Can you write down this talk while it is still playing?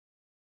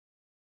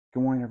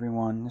Good morning,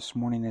 everyone. This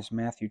morning is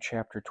Matthew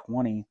chapter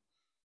 20.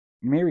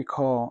 You may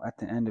recall at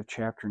the end of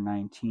chapter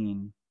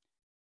 19,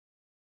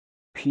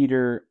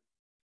 Peter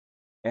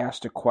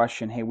asked a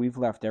question, "Hey, we've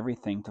left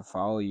everything to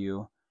follow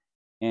you."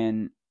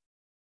 And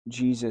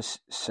Jesus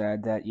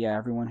said that, yeah,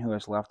 everyone who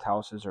has left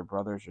houses or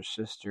brothers or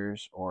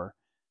sisters or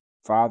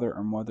father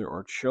or mother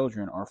or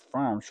children or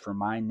farms for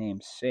my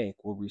name's sake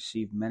will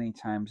receive many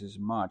times as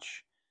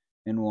much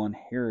and will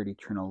inherit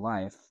eternal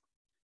life.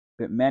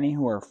 But many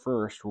who are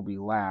first will be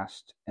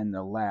last, and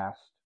the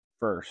last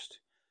first.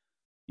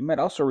 You might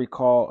also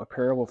recall a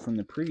parable from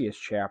the previous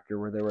chapter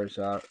where there was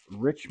a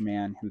rich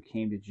man who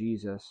came to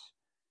Jesus,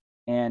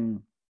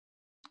 and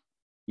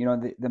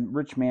the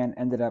rich man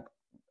ended up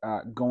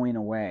going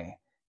away,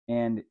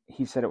 and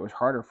he said it was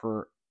harder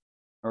for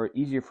or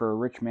easier for a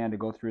rich man to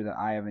go through the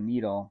eye of a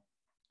needle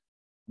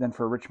than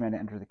for a rich man to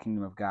enter the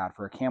kingdom of God.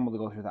 For a camel to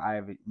go through the eye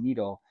of a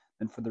needle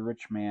than for the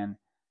rich man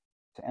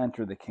to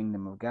enter the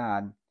kingdom of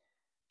God.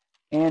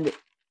 And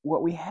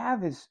what we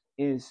have is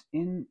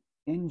in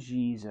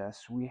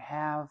Jesus we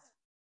have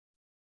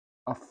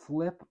a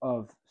flip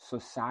of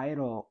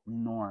societal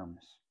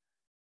norms.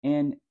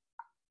 And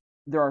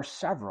there are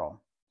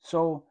several.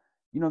 So,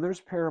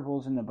 there's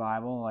parables in the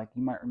Bible, like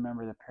you might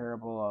remember the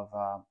parable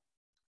of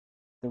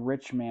the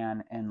rich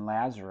man and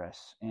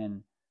Lazarus.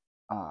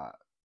 Uh,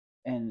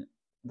 and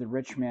the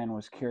rich man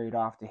was carried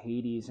off to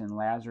Hades, and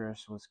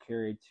Lazarus was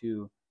carried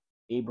to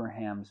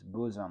Abraham's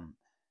bosom.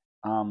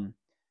 Um,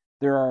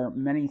 there are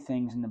many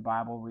things in the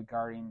Bible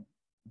regarding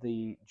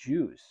the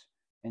Jews,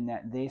 in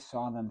that they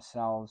saw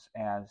themselves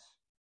as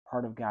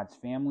part of God's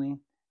family,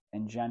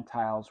 and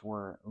Gentiles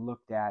were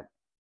looked at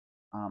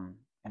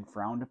and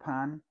frowned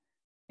upon.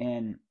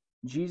 And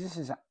Jesus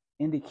is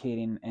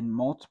indicating in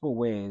multiple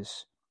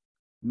ways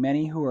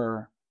many who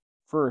are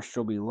first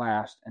will be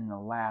last, and the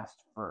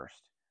last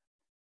first.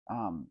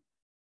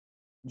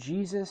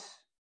 Jesus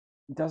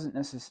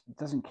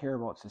doesn't care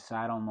about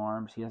societal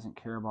norms. He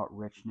doesn't care about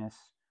richness.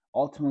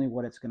 Ultimately,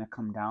 what it's going to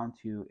come down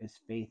to is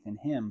faith in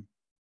Him.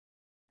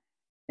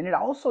 And it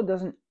also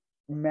doesn't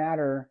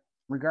matter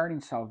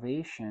regarding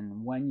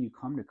salvation when you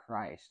come to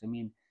Christ. I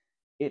mean,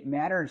 it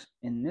matters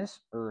in this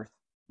earth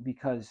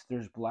because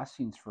there's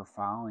blessings for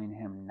following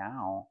Him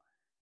now.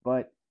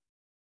 But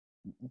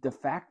the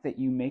fact that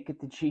you make it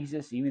to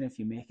Jesus, even if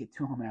you make it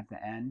to Him at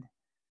the end,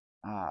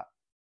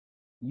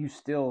 you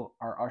still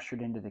are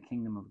ushered into the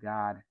kingdom of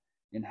God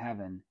in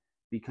heaven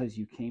because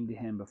you came to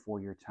Him before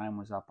your time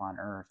was up on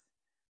earth.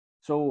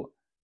 So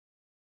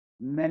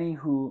many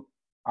who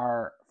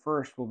are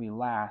first will be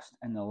last,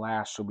 and the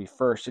last will be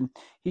first. And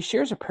he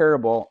shares a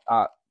parable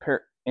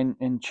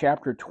in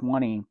chapter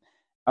 20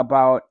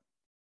 about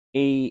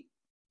a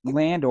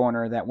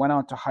landowner that went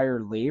out to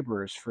hire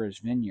laborers for his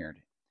vineyard.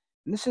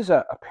 And this is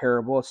a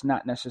parable. It's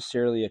not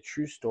necessarily a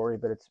true story,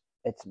 but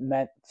it's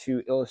meant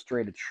to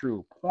illustrate a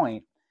true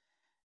point.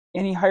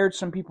 And he hired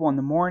some people in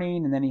the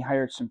morning, and then he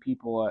hired some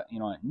people at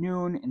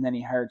noon, and then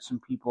he hired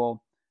some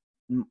people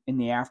in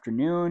the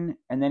afternoon,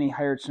 and then he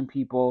hired some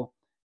people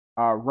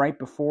right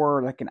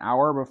before, like an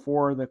hour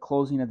before the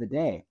closing of the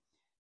day.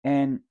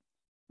 And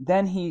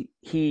then he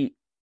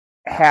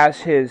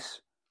has his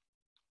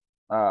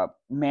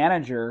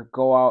manager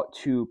go out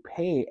to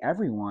pay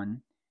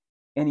everyone,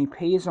 and he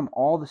pays them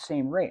all the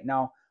same rate.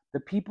 Now, the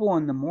people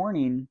in the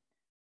morning,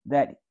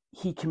 that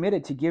he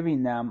committed to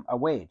giving them a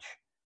wage,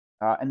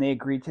 and they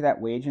agreed to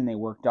that wage, and they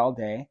worked all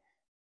day.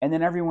 And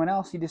then everyone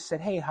else, he just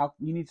said, "Hey, how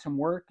you need some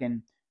work,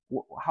 and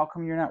how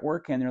come you're not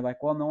working?" And they're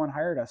like, "Well, no one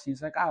hired us." And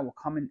he's like, "Ah, well,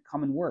 come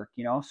and work."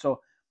 So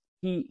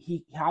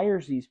he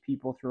hires these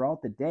people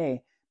throughout the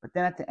day, but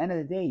then at the end of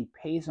the day, he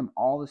pays them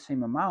all the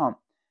same amount.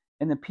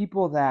 And the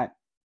people that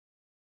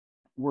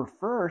were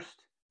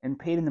first and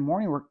paid in the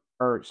morning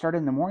or started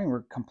in the morning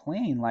were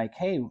complaining, like,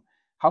 "Hey,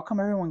 how come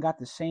everyone got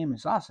the same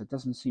as us? It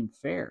doesn't seem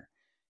fair."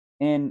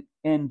 And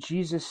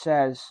Jesus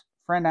says,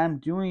 "Friend, I'm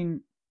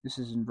doing," this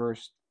is in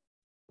verse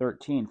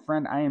 13,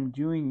 "Friend, I am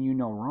doing you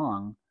no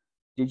wrong.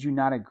 Did you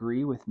not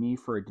agree with me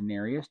for a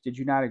denarius? Did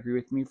you not agree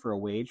with me for a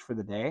wage for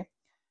the day?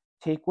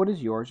 Take what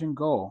is yours and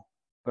go.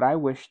 But I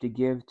wish to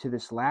give to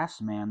this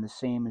last man the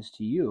same as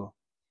to you.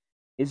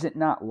 Is it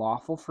not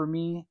lawful for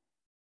me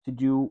to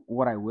do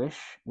what I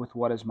wish with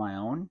what is my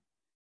own?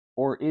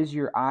 Or is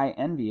your eye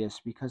envious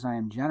because I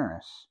am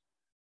generous?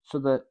 So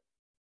the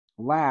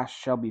last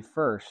shall be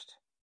first,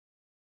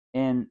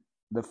 and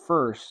the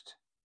first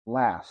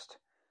last."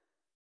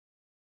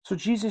 So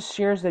Jesus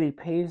shares that he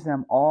pays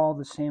them all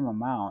the same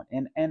amount.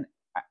 And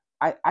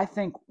I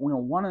think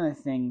one of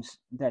the things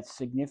that's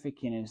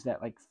significant is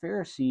that, like,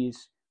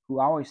 Pharisees, who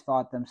always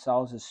thought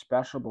themselves as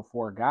special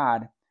before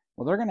God,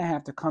 well, they're going to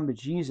have to come to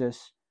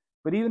Jesus.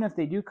 But even if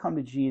they do come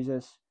to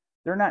Jesus,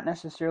 they're not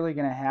necessarily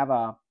going to have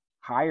a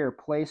higher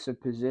place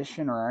of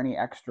position or any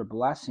extra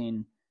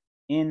blessing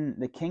in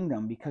the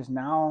kingdom, because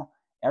now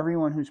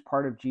everyone who's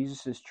part of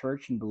Jesus's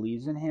church and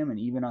believes in Him, and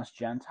even us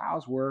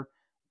Gentiles, we're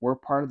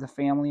part of the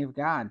family of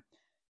God.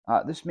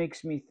 This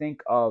makes me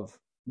think of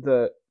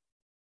the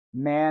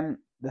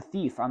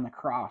thief on the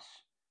cross.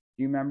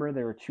 Do you remember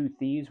there were two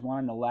thieves, one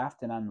on the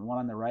left and one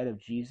on the right of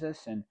Jesus?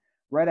 And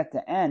right at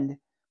the end,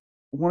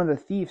 one of the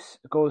thieves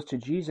goes to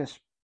Jesus,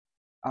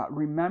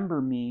 remember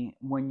me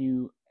when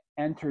you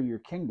enter your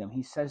kingdom.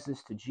 He says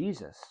this to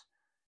Jesus.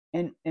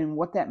 And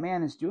what that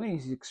man is doing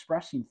is he's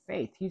expressing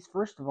faith. He's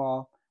first of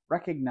all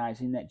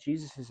recognizing that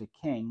Jesus is a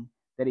king,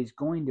 that he's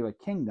going to a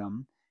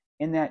kingdom,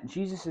 and that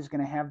Jesus is going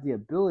to have the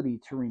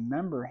ability to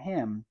remember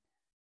him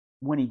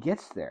when he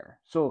gets there.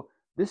 So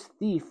this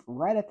thief,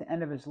 right at the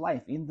end of his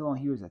life, even though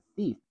he was a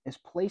thief, is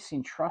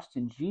placing trust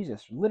in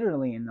Jesus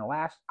literally in the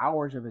last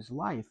hours of his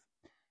life.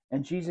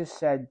 And Jesus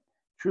said,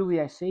 truly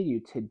I say to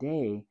you,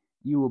 today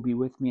you will be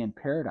with me in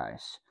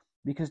paradise.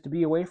 Because to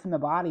be away from the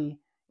body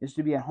is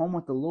to be at home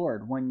with the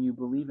Lord when you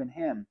believe in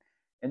him.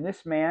 And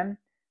this man,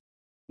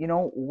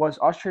 was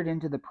ushered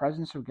into the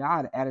presence of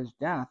God at his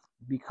death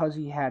because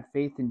he had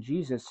faith in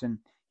Jesus. And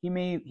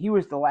he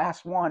was the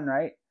last one,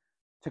 right,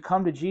 to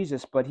come to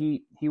Jesus, but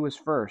he was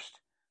first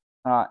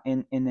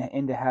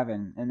into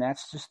heaven. And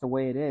that's just the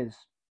way it is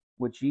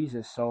with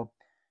Jesus. So,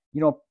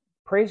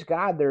 praise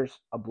God, there's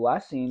a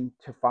blessing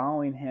to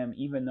following him,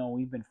 even though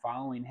we've been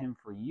following him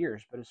for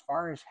years. But as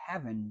far as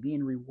heaven,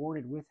 being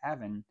rewarded with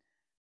heaven,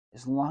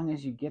 as long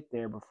as you get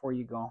there before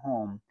you go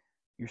home,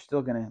 you're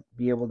still going to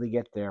be able to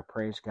get there.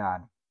 Praise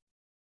God.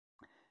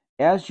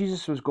 As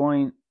Jesus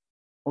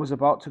was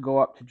about to go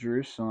up to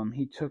Jerusalem,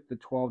 he took the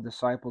 12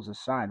 disciples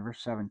aside,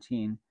 verse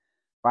 17,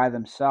 by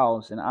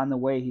themselves, and on the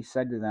way he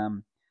said to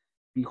them,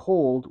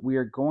 behold, we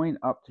are going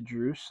up to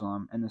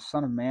Jerusalem, and the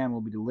Son of Man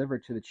will be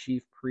delivered to the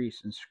chief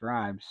priests and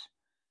scribes,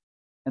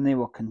 and they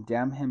will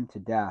condemn him to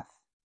death,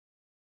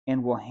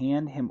 and will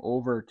hand him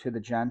over to the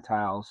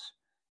Gentiles.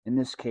 In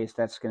this case,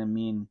 that's going to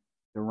mean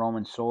the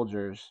Roman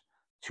soldiers,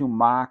 to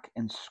mock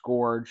and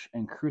scourge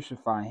and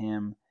crucify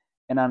him,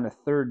 and on the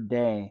third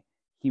day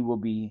he will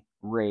be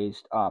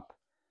raised up.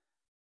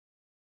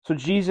 So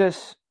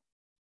Jesus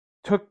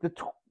took the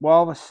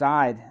 12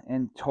 aside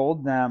and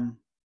told them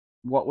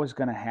what was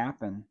going to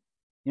happen.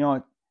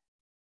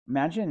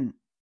 Imagine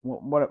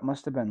what it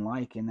must have been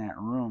like in that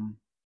room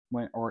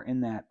or in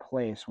that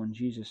place when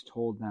Jesus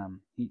told them.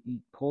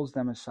 He pulls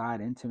them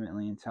aside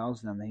intimately and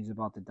tells them that he's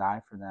about to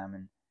die for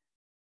them.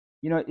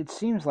 And it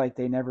seems like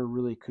they never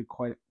really could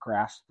quite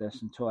grasp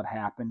this until it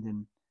happened,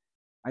 and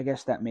I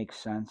guess that makes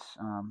sense.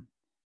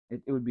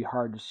 It would be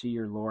hard to see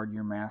your Lord,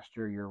 your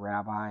Master, your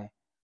Rabbi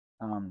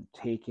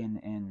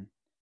taken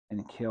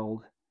and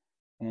killed,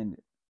 and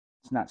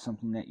it's not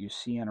something that you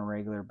see on a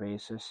regular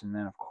basis. And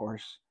then, of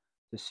course,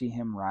 to see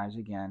him rise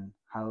again,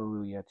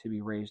 hallelujah, to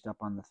be raised up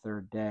on the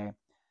third day.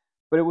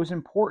 But it was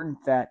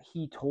important that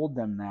he told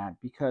them that,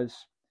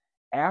 because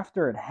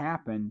after it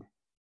happened,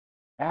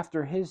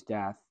 after his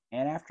death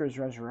and after his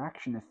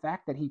resurrection, the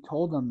fact that he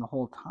told them the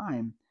whole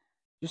time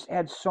just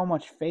adds so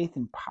much faith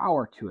and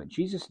power to it.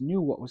 Jesus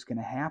knew what was going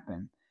to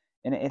happen,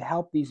 and it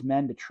helped these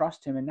men to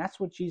trust him, and that's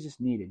what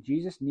Jesus needed.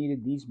 Jesus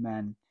needed these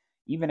men,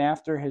 even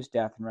after his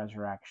death and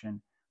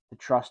resurrection, to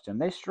trust him.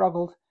 They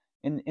struggled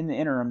in the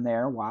interim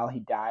there while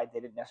he died. They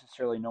didn't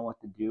necessarily know what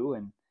to do,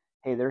 and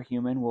hey, they're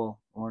human.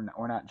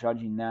 We're not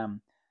judging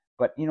them.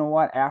 But you know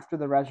what? After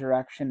the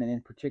resurrection, and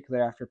in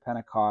particular after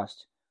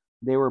Pentecost,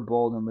 they were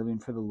bold and living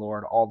for the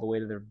Lord all the way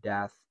to their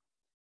death.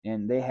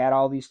 And they had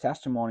all these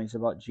testimonies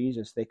about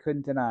Jesus they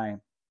couldn't deny.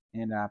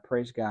 And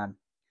praise God.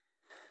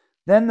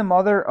 Then the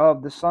mother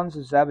of the sons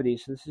of Zebedee,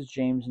 so this is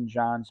James and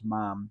John's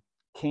mom,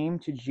 came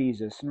to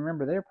Jesus. And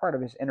remember, they're part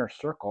of his inner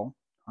circle.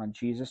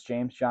 Jesus,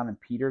 James, John,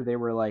 and Peter, they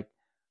were like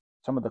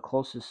some of the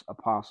closest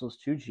apostles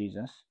to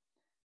Jesus.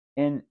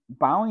 And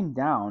bowing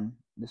down,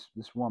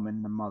 this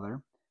woman, the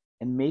mother,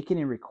 and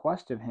making a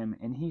request of him,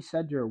 and he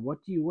said to her,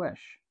 what do you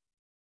wish?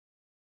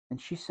 And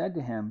she said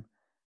to him,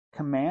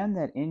 command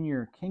that in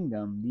your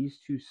kingdom these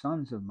two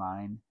sons of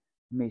mine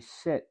may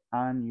sit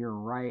on your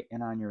right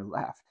and on your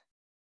left.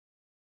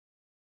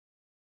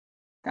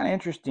 Kind of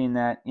interesting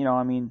that,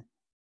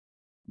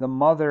 the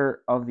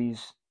mother of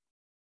these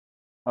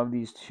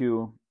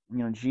two,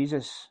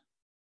 Jesus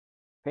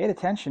paid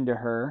attention to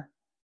her.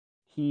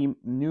 He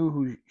knew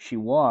who she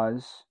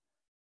was,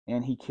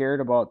 and he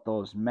cared about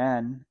those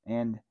men,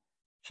 and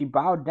she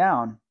bowed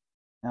down,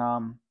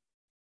 and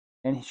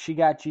she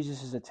got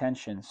Jesus'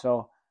 attention.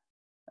 So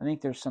I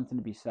think there's something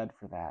to be said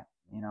for that,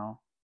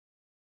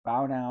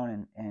 bow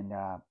down, and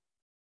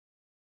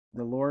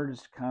the Lord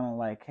is kind of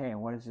like, hey,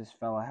 what does this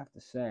fella have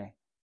to say?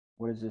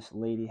 What does this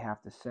lady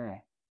have to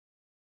say?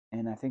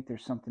 And I think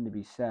there's something to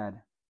be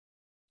said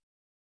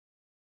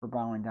for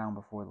bowing down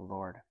before the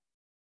Lord,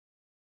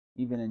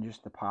 even in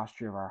just the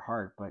posture of our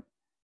heart. But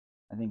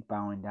I think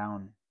bowing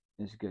down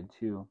is good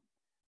too.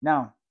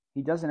 Now,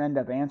 he doesn't end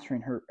up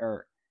answering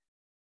her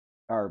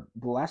or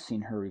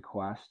blessing her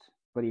request,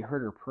 but he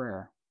heard her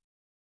prayer.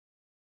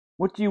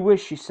 What do you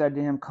wish? She said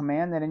to him.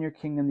 Command that in your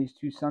kingdom these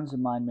two sons of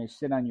mine may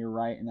sit on your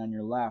right and on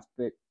your left.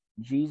 But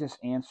Jesus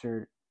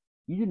answered,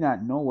 you do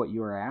not know what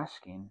you are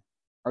asking.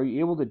 Are you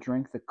able to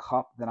drink the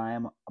cup that I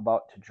am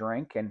about to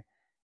drink? And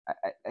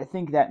I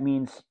think that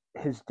means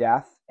his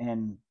death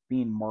and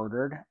being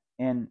murdered.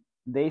 And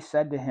they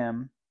said to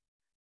him,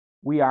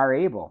 we are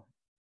able.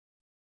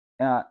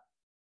 Uh,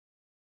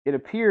 it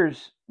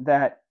appears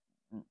that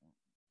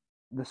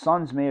the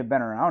sons may have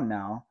been around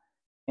now,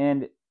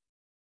 and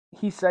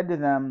he said to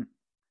them,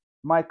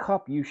 "My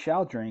cup you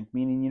shall drink,"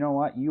 meaning, you know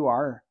what, you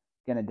are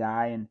going to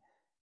die. And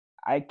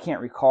I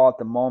can't recall at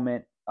the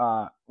moment.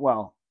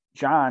 Well,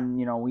 John,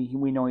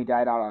 we know he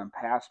died out on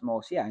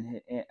Patmos. Yeah,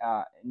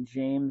 and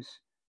James,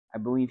 I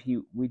believe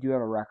we do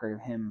have a record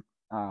of him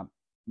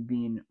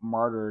being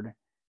martyred.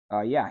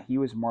 Yeah, he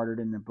was martyred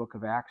in the book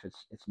of Acts.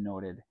 It's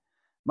noted.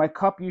 My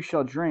cup you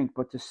shall drink,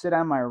 but to sit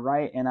on my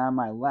right and on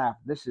my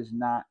left, this is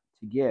not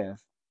to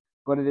give,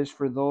 but it is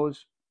for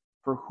those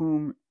for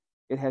whom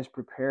it has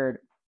prepared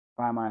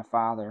by my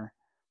Father.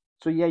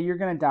 So yeah, you're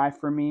gonna die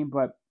for me,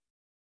 but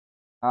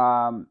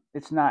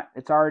it's not.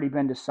 It's already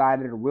been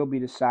decided, or will be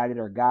decided,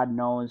 or God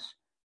knows,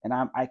 and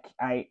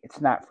it's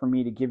not for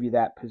me to give you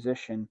that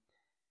position.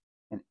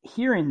 And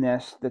hearing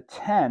this, the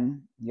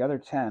other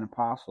 10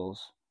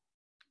 apostles,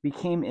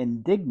 became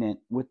indignant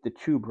with the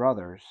two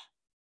brothers.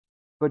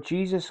 But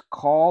Jesus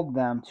called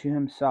them to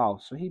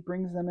himself. So he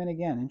brings them in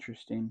again,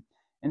 interesting,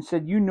 and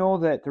said, "You know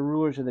that the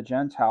rulers of the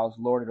Gentiles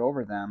lord it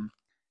over them,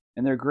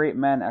 and their great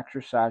men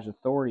exercise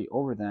authority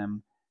over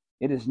them.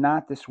 It is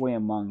not this way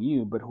among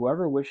you, but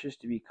whoever wishes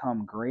to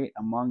become great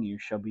among you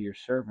shall be your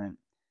servant.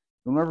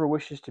 Whoever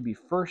wishes to be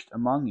first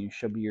among you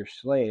shall be your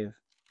slave,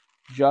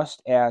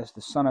 just as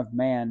the Son of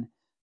Man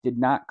did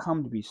not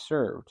come to be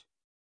served,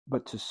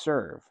 but to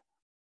serve,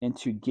 and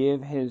to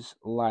give his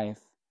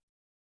life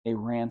a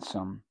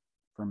ransom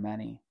for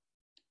many."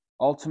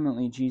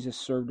 Ultimately, Jesus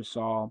served us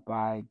all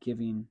by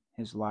giving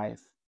his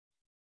life.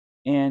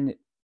 And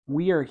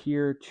we are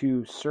here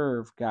to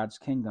serve God's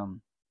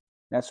kingdom.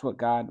 That's what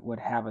God would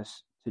have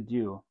us to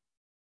do.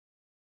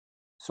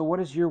 So,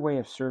 what is your way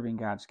of serving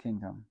God's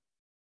kingdom?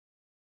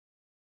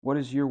 What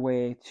is your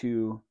way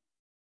to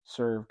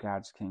serve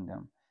God's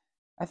kingdom?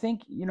 I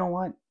think, you know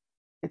what?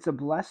 It's a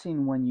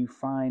blessing when you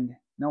find,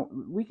 now,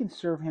 we can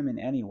serve him in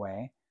any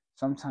way.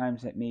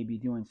 Sometimes it may be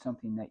doing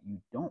something that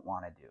you don't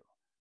want to do.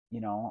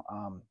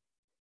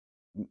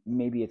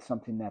 Maybe it's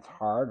something that's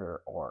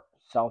hard or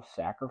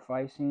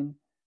self-sacrificing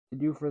to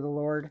do for the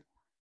Lord.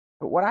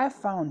 But what I've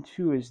found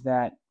too is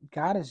that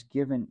God has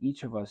given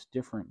each of us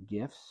different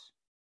gifts.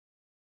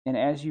 And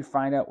as you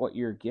find out what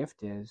your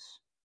gift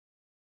is,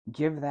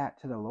 give that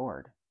to the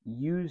Lord.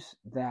 Use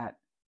that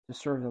to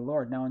serve the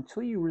Lord. Now,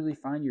 until you really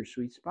find your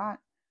sweet spot,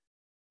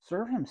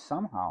 serve him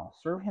somehow,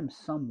 serve him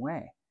some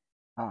way.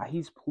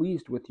 He's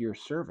pleased with your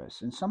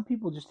service. And some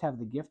people just have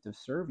the gift of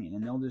serving,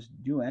 and they'll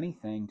just do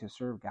anything to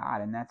serve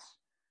God. And that's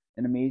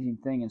an amazing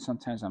thing. And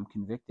sometimes I'm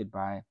convicted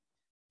by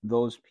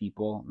those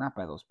people, not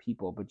by those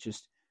people, but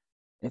just,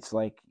 it's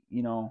like,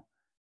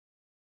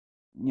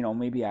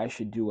 maybe I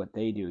should do what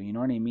they do. You know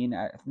what I mean?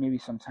 Maybe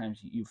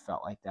sometimes you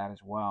felt like that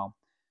as well.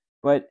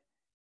 But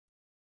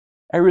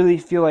I really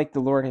feel like the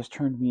Lord has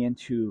turned me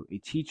into a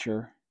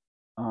teacher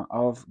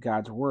of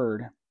God's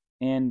word.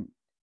 And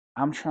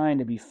I'm trying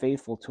to be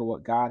faithful to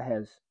what God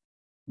has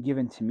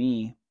given to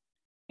me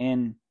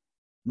and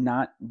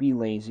not be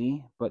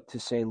lazy, but to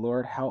say,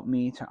 "Lord, help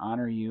me to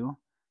honor you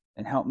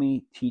and help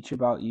me teach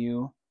about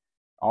you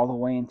all the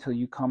way until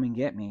you come and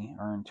get me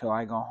or until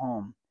I go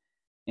home."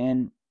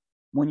 And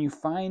when you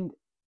find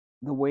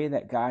the way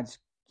that God's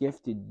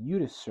gifted you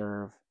to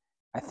serve,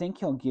 I think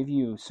he'll give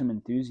you some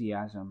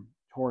enthusiasm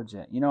towards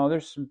it.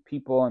 There's some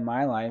people in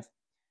my life,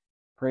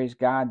 praise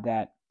God,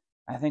 that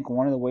I think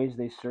one of the ways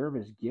they serve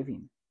is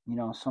giving.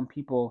 Some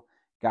people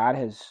God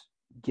has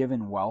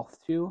given wealth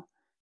to,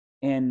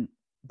 and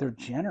they're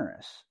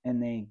generous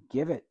and they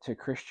give it to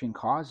Christian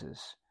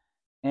causes.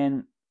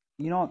 And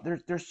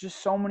there's just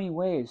so many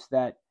ways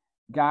that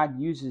God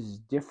uses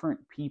different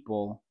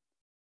people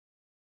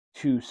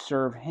to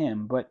serve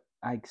him. But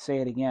I say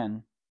it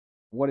again,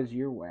 what is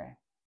your way?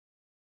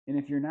 And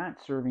if you're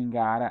not serving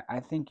God, I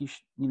think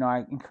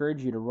I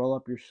encourage you to roll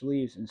up your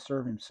sleeves and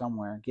serve him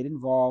somewhere. Get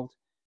involved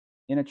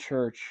in a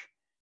church,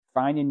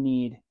 find a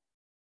need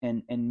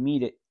and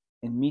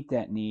meet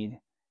that need,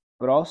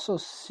 but also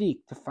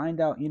seek to find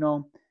out,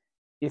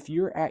 if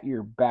you're at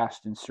your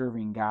best in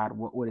serving God,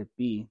 what would it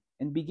be?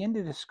 And begin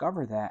to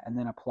discover that and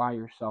then apply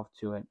yourself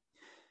to it.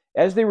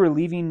 As they were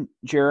leaving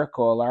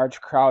Jericho, a large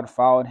crowd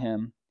followed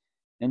him,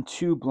 and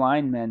two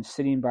blind men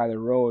sitting by the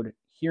road,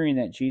 hearing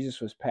that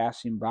Jesus was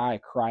passing by,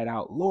 cried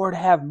out, "Lord,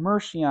 have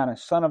mercy on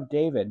us, Son of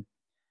David."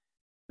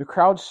 The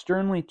crowd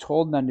sternly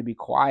told them to be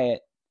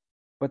quiet,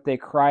 but they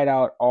cried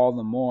out all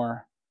the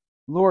more,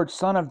 "Lord,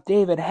 Son of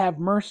David, have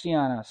mercy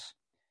on us."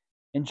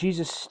 And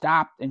Jesus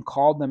stopped and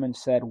called them and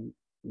said,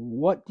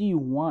 "What do you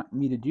want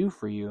me to do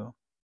for you?"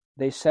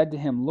 They said to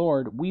him,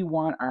 "Lord, we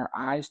want our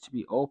eyes to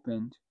be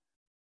opened."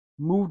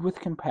 Moved with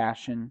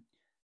compassion,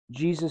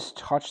 Jesus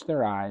touched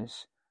their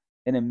eyes,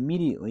 and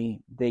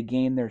immediately they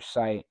gained their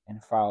sight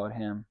and followed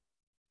him.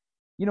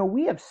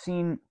 We have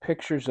seen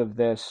pictures of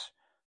this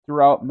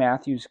throughout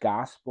Matthew's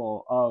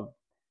gospel of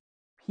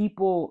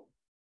people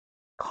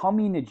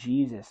coming to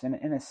Jesus and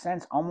in a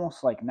sense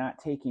almost like not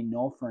taking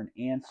no for an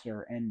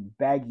answer and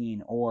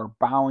begging or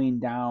bowing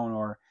down,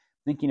 or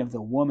thinking of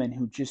the woman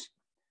who just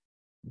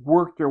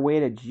worked their way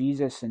to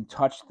Jesus and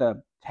touched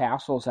the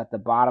tassels at the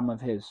bottom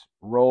of his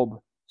robe,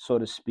 so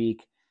to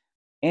speak,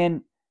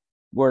 and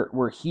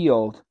were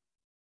healed.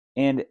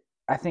 And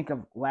I think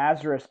of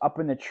Lazarus up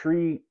in the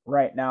tree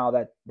right now,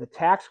 that the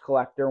tax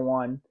collector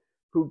one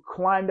who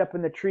climbed up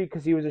in the tree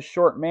because he was a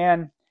short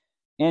man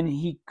and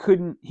he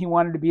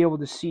wanted to be able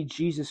to see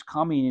Jesus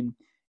coming.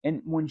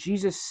 And when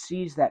Jesus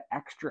sees that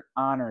extra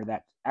honor,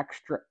 that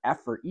extra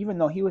effort, even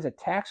though he was a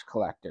tax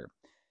collector,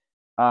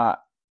 uh,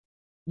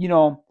 you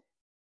know,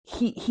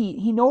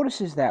 he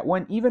notices that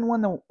when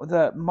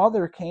the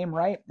mother came,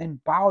 right,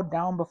 and bowed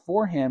down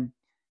before him,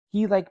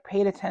 he like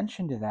paid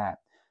attention to that.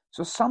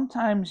 So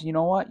sometimes, you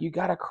know what, you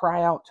got to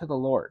cry out to the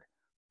Lord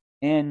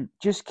and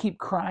just keep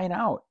crying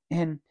out,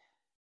 and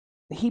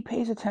he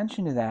pays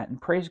attention to that, and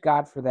praise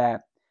God for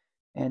that.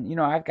 And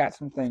I've got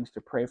some things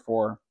to pray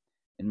for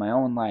in my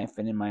own life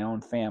and in my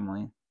own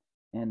family,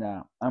 and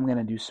I'm going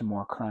to do some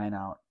more crying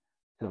out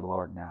to the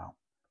Lord now.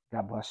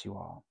 God bless you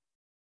all.